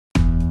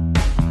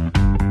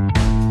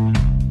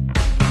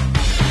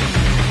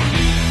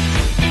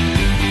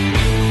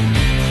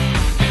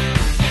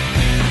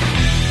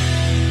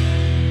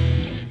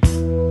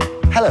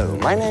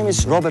My name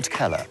is Robert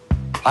Keller.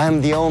 I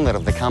am the owner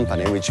of the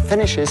company which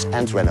finishes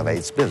and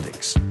renovates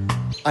buildings.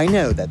 I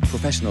know that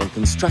professional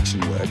construction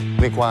work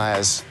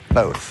requires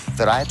both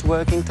the right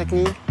working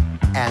technique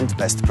and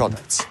best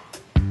products.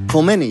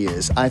 For many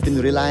years, I've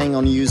been relying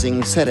on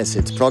using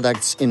Ceresit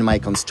products in my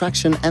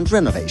construction and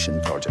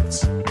renovation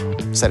projects.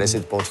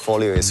 Ceresit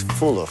portfolio is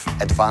full of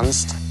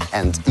advanced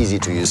and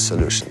easy-to-use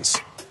solutions.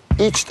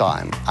 Each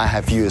time I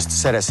have used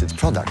Ceresit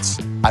products,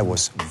 I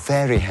was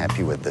very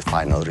happy with the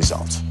final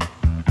result.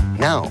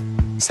 Now,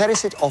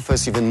 Ceresit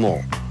offers even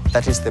more.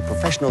 That is the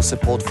professional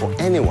support for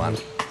anyone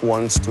who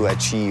wants to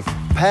achieve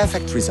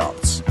perfect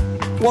results.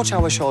 Watch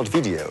our short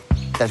video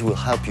that will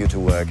help you to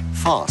work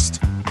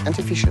fast and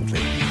efficiently.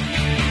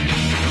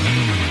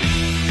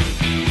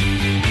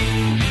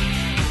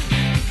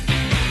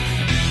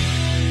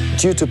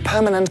 Due to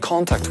permanent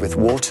contact with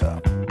water,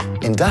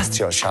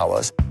 industrial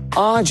showers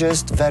are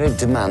just very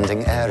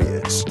demanding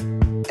areas.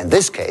 In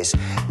this case,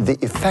 the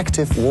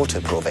effective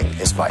waterproofing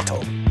is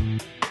vital.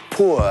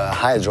 Poor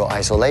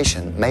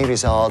hydro-isolation may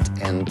result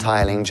in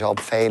tiling job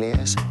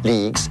failures,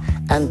 leaks,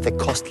 and the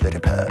costly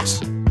repairs.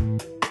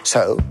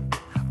 So,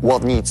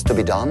 what needs to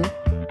be done?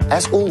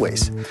 As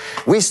always,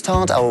 we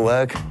start our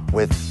work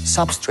with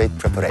substrate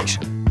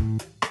preparation,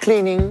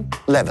 cleaning,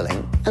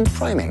 leveling, and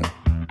priming.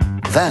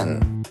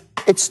 Then,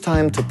 it's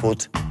time to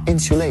put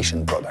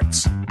insulation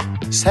products.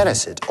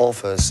 Ceresit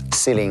offers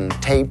sealing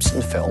tapes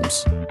and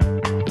films,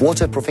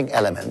 waterproofing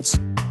elements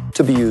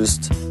to be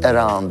used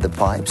around the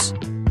pipes,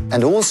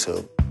 and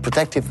also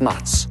protective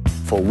mats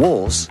for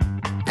walls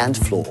and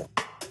floor.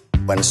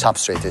 When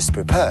substrate is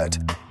prepared,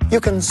 you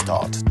can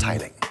start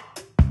tiling.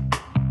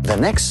 The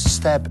next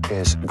step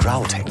is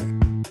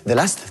grouting. The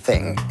last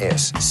thing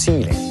is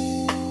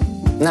sealing.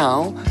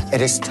 Now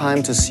it is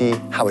time to see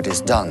how it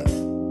is done,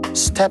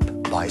 step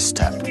by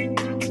step.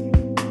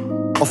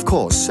 Of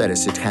course,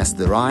 Ceresit has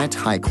the right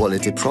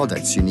high-quality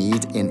products you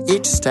need in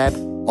each step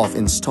of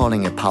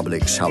installing a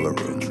public shower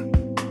room.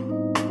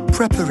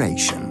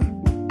 Preparation.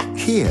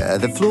 Here,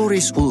 the floor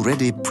is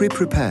already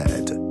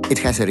pre-prepared. It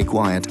has a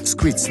required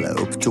screed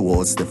slope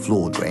towards the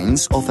floor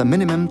drains of a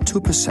minimum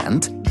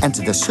 2%, and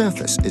the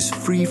surface is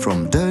free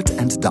from dirt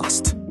and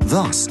dust.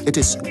 Thus, it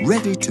is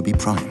ready to be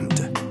primed.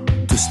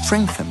 To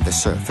strengthen the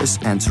surface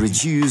and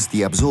reduce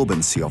the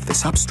absorbency of the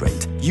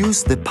substrate,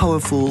 use the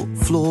powerful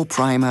floor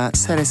primer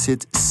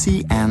Ceresit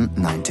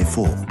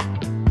CN94.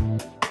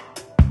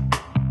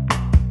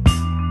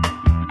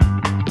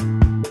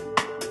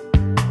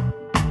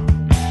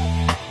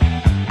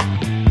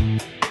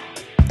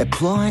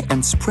 Apply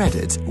and spread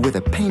it with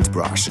a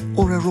paintbrush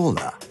or a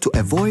roller to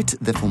avoid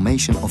the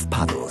formation of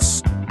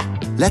puddles.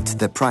 Let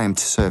the primed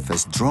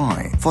surface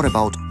dry for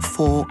about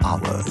 4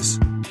 hours.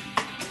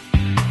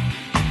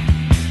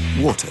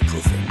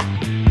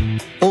 Waterproofing.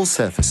 All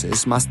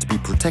surfaces must be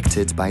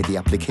protected by the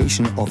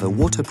application of a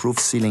waterproof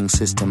sealing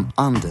system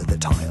under the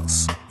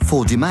tiles.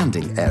 For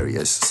demanding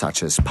areas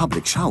such as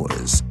public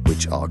showers,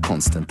 which are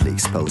constantly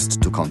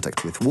exposed to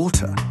contact with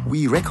water,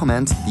 we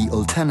recommend the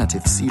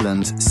alternative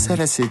sealant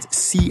Ceresit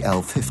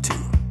CL50.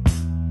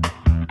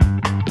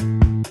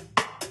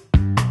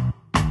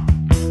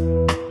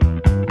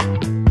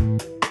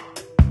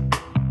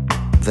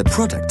 The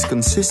product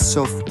consists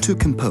of 2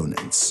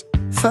 components.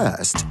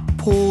 First,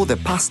 pour the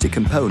pasty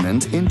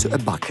component into a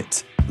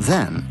bucket.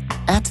 Then,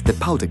 add the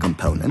powder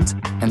component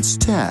and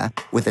stir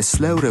with a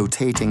slow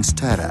rotating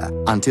stirrer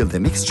until the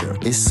mixture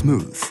is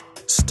smooth.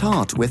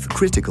 Start with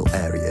critical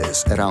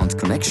areas around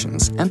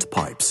connections and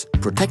pipes,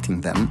 protecting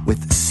them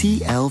with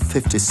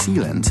CL50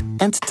 sealant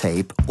and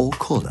tape or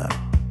collar.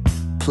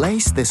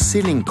 Place the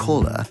sealing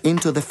collar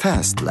into the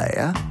first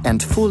layer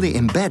and fully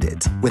embed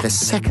it with a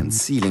second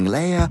sealing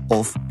layer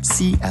of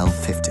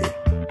CL50.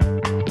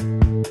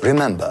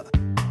 Remember,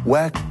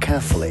 work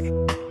carefully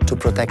to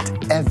protect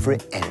every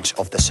inch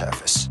of the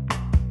surface.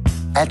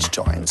 Edge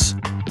joints,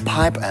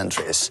 pipe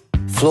entries,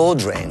 floor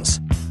drains,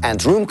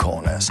 and room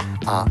corners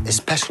are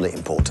especially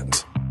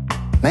important.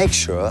 Make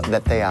sure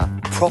that they are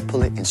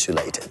properly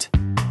insulated.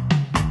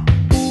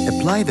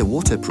 Apply the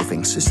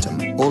waterproofing system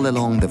all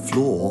along the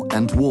floor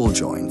and wall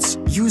joints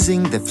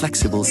using the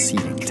flexible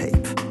sealing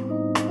tape.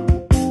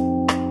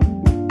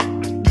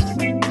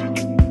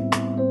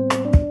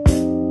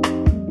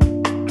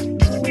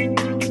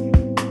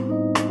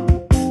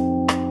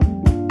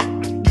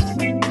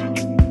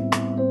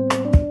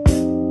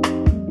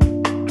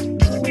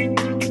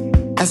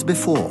 As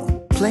before,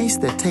 place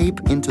the tape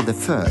into the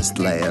first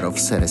layer of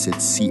Ceresit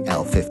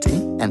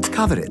CL50 and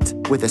cover it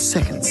with a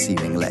second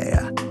sealing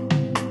layer.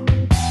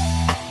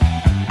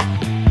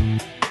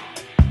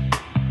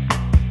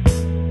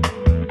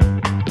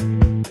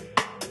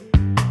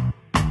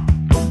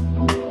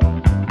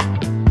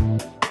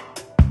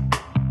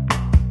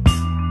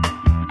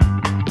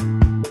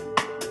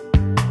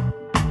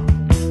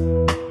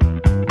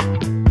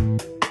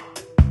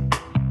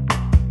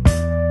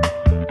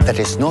 That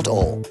is not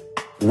all.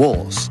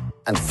 Walls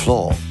and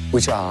floor,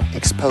 which are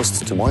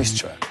exposed to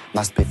moisture,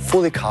 must be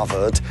fully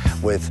covered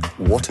with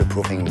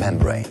waterproofing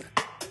membrane.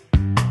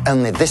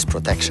 Only this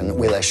protection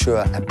will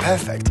assure a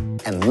perfect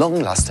and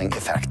long-lasting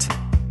effect.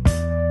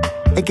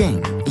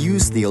 Again,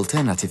 use the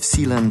alternative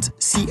sealant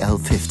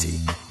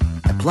CL50.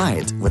 Apply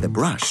it with a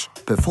brush,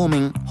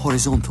 performing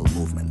horizontal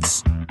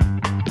movements.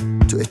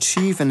 To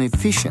achieve an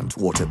efficient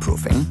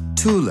waterproofing,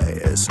 2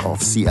 layers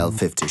of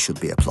CL50 should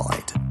be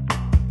applied.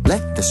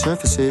 Let the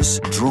surfaces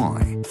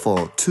dry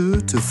for 2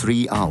 to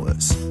 3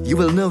 hours. You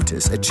will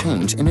notice a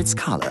change in its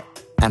color,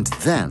 and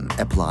then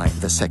apply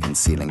the second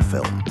sealing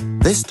film,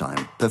 this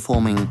time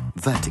performing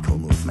vertical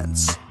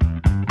movements.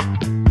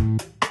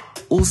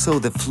 Also,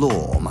 the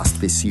floor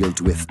must be sealed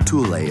with 2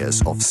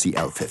 layers of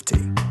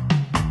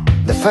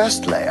CL50. The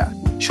first layer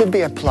should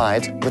be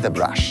applied with a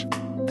brush,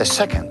 the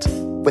second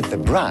with the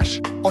brush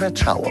or a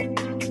trowel.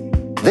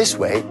 This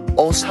way,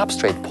 all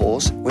substrate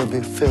pores will be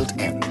filled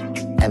in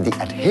and the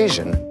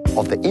adhesion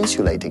of the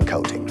insulating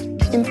coating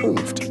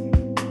improved.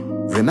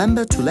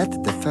 Remember to let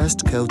the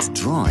first coat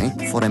dry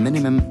for a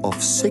minimum of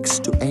 6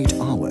 to 8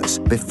 hours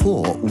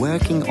before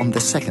working on the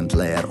second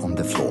layer on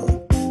the floor.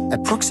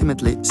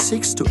 Approximately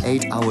 6 to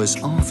 8 hours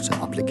after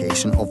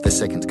application of the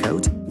second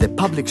coat, the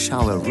public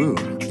shower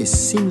room is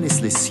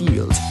seamlessly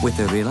sealed with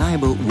a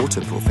reliable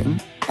waterproofing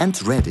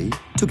and ready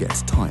to get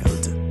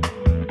tiled.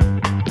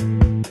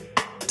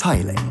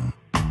 Tiling.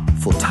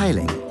 For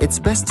tiling, it's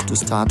best to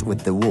start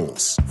with the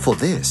walls. For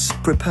this,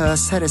 prepare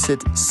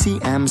Ceresit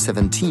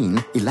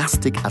CM17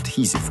 elastic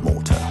adhesive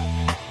mortar.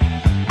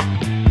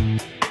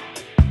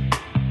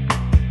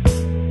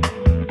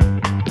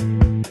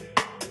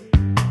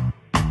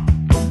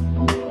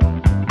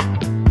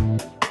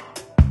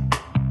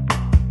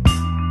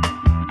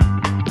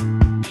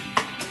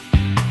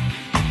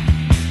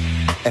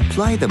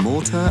 Apply the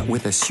mortar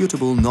with a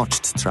suitable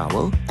notched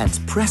trowel and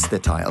press the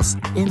tiles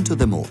into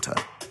the mortar.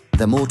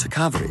 The mortar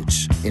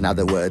coverage, in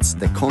other words,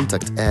 the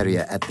contact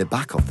area at the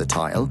back of the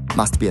tile,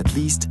 must be at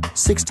least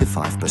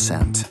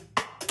 65%.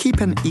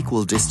 Keep an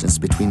equal distance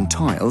between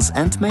tiles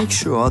and make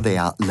sure they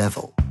are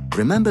level.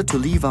 Remember to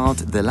leave out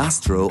the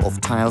last row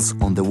of tiles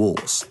on the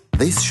walls.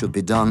 This should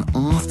be done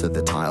after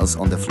the tiles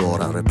on the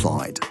floor are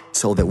applied,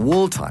 so the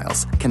wall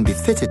tiles can be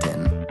fitted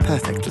in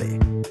perfectly.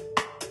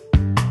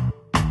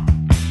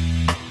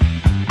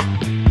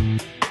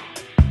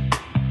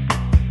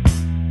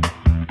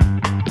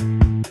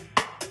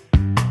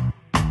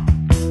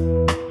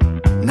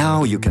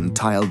 Now you can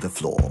tile the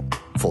floor.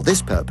 For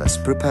this purpose,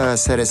 prepare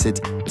Ceresit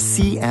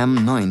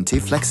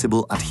CM90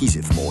 flexible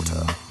adhesive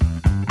mortar.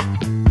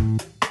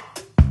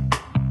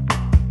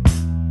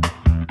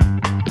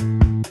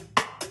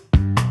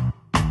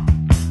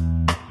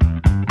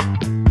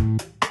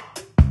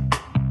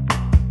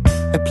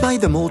 Apply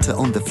the mortar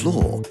on the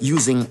floor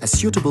using a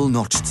suitable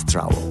notched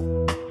trowel.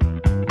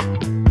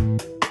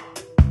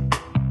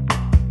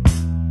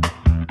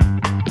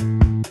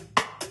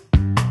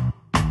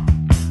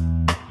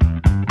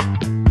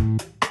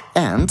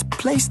 And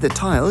place the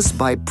tiles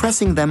by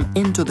pressing them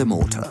into the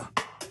mortar.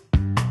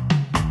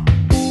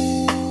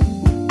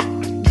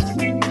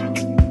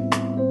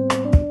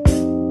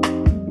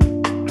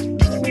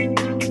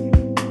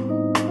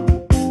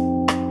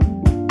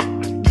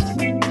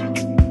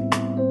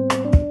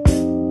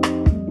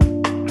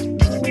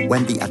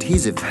 When the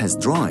adhesive has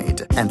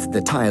dried and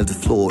the tiled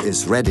floor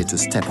is ready to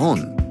step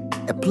on,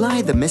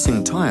 apply the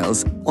missing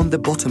tiles on the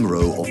bottom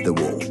row of the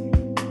wall.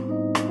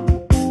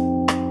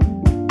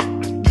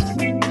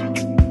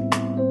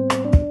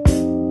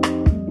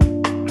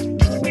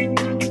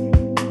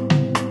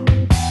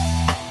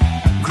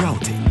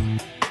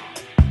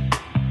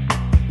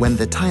 When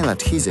the tile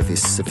adhesive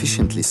is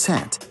sufficiently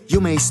set,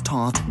 you may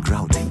start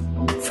grouting.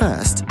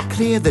 First,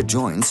 clear the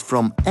joints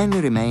from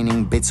any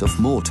remaining bits of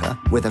mortar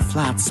with a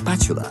flat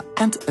spatula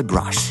and a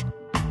brush.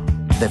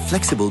 The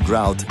flexible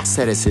grout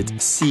Ceresit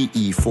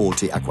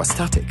CE40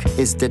 Aquastatic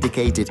is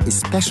dedicated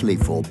especially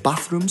for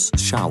bathrooms,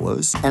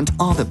 showers and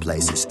other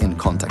places in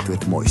contact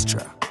with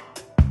moisture.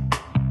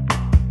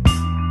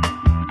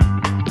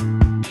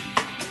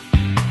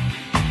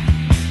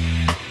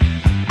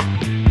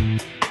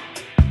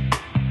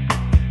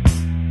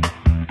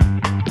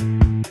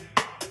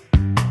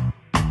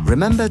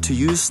 Remember to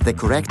use the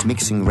correct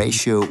mixing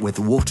ratio with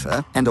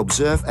water and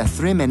observe a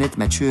 3-minute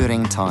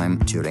maturing time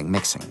during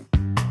mixing.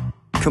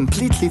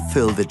 Completely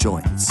fill the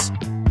joints.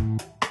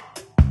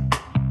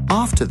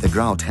 After the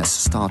grout has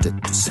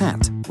started to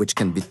set, which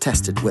can be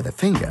tested with a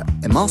finger,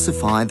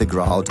 emulsify the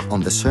grout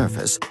on the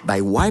surface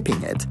by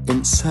wiping it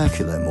in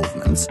circular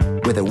movements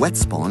with a wet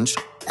sponge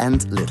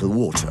and little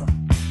water.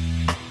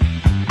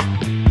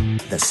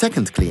 The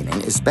second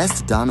cleaning is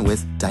best done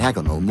with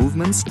diagonal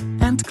movements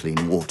and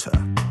clean water.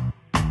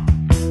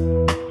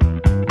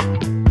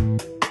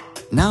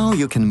 Now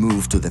you can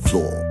move to the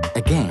floor.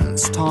 Again,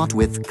 start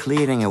with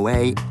clearing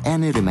away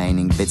any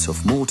remaining bits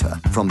of mortar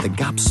from the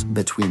gaps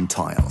between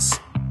tiles.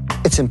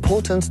 It's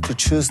important to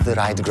choose the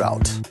right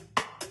grout.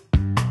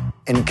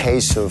 In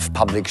case of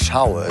public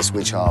showers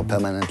which are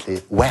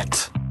permanently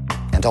wet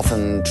and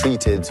often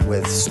treated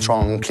with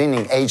strong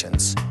cleaning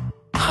agents,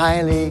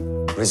 highly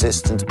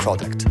resistant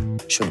product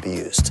should be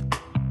used.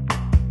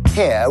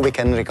 Here we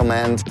can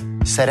recommend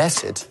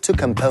Ceresit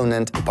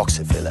two-component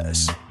epoxy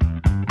fillers.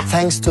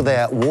 Thanks to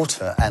their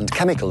water and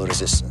chemical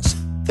resistance,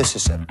 this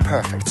is a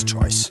perfect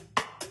choice.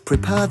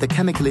 Prepare the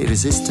chemically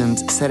resistant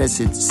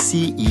Ceresit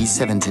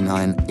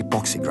CE79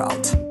 epoxy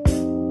grout.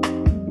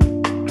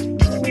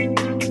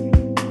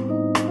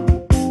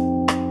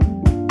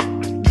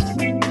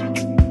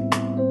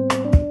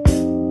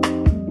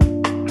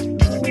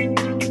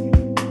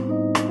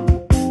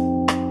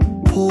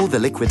 Pour the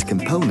liquid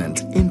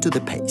component into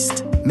the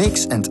paste.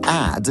 Mix and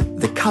add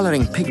the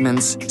coloring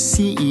pigments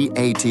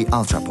CE80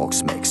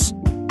 Ultrapox mix.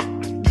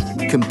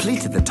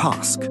 Complete the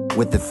task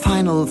with the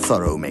final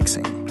thorough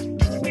mixing.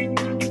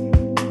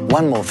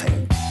 One more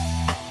thing.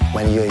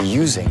 When you're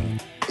using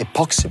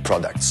epoxy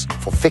products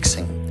for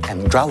fixing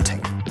and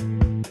grouting,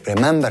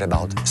 remember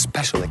about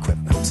special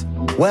equipment.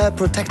 Wear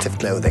protective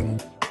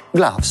clothing,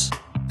 gloves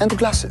and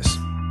glasses.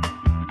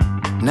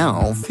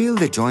 Now fill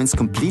the joints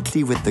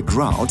completely with the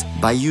grout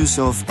by use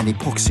of an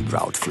epoxy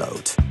grout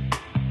float.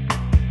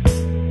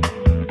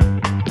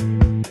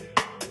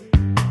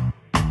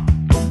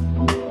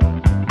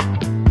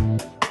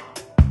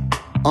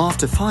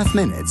 After 5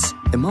 minutes,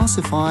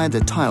 emulsify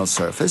the tile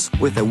surface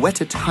with a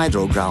wetted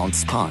hydroground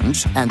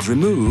sponge and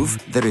remove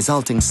the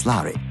resulting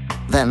slurry.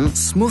 Then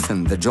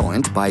smoothen the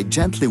joint by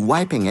gently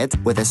wiping it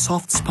with a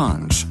soft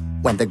sponge.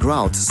 When the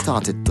grout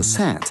started to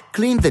set,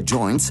 clean the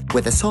joints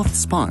with a soft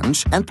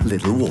sponge and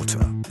little water.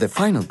 The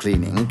final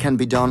cleaning can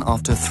be done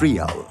after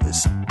 3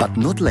 hours, but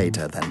not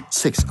later than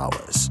 6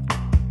 hours.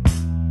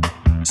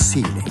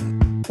 Sealing.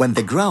 When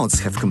the grouts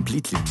have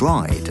completely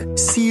dried,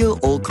 seal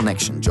all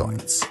connection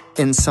joints.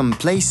 In some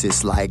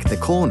places, like the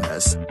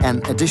corners,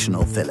 an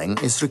additional filling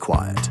is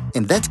required.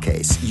 In that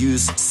case,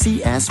 use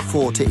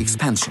CS40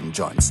 expansion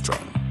joint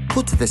string.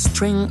 Put the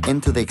string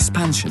into the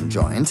expansion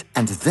joint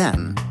and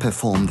then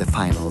perform the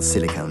final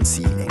silicone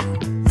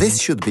sealing.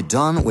 This should be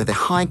done with a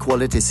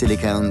high-quality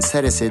silicone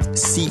Ceresit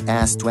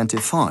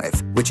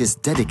CS25, which is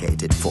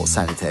dedicated for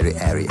sanitary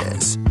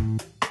areas.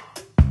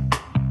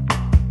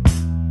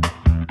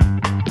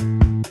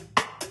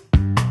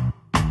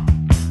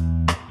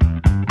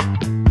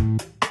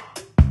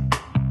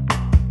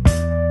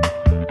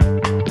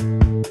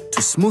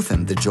 To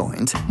smoothen the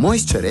joint,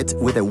 moisture it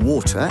with a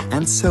water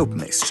and soap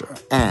mixture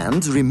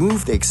and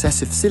remove the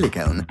excessive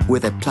silicone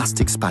with a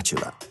plastic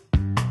spatula.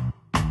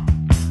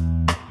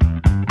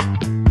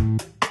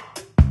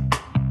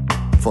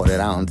 For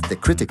around the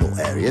critical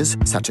areas,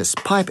 such as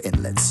pipe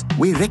inlets,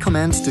 we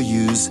recommend to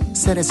use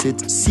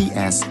Ceresit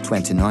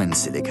CS29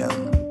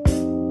 silicone.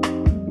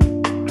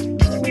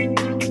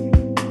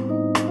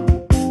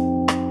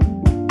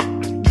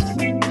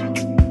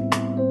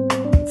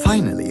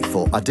 Finally,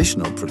 for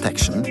additional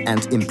protection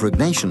and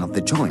impregnation of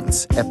the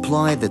joints,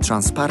 apply the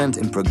transparent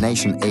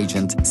impregnation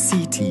agent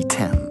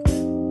CT10.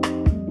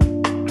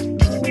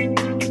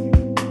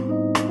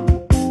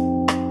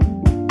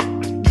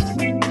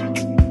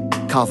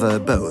 Cover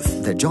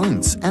both the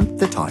joints and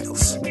the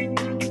tiles.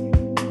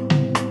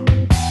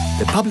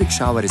 The public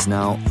shower is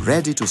now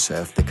ready to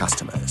serve the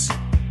customers.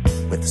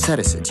 With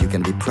Ceresit, you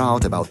can be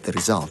proud about the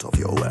result of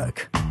your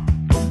work.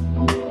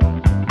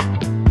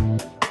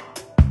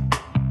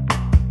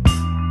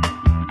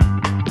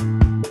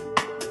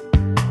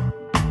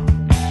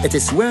 It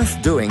is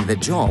worth doing the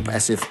job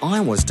as if I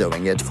was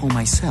doing it for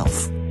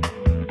myself.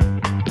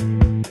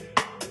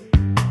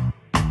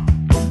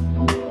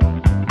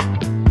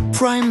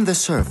 Prime the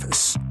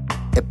surface.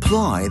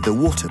 Apply the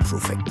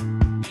waterproofing.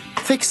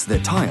 Fix the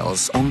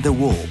tiles on the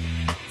wall.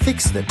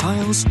 Fix the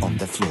tiles on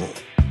the floor.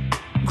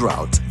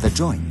 Grout the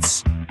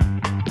joints.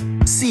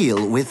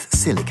 Seal with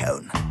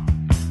silicone.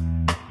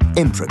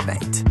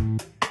 Impregnate.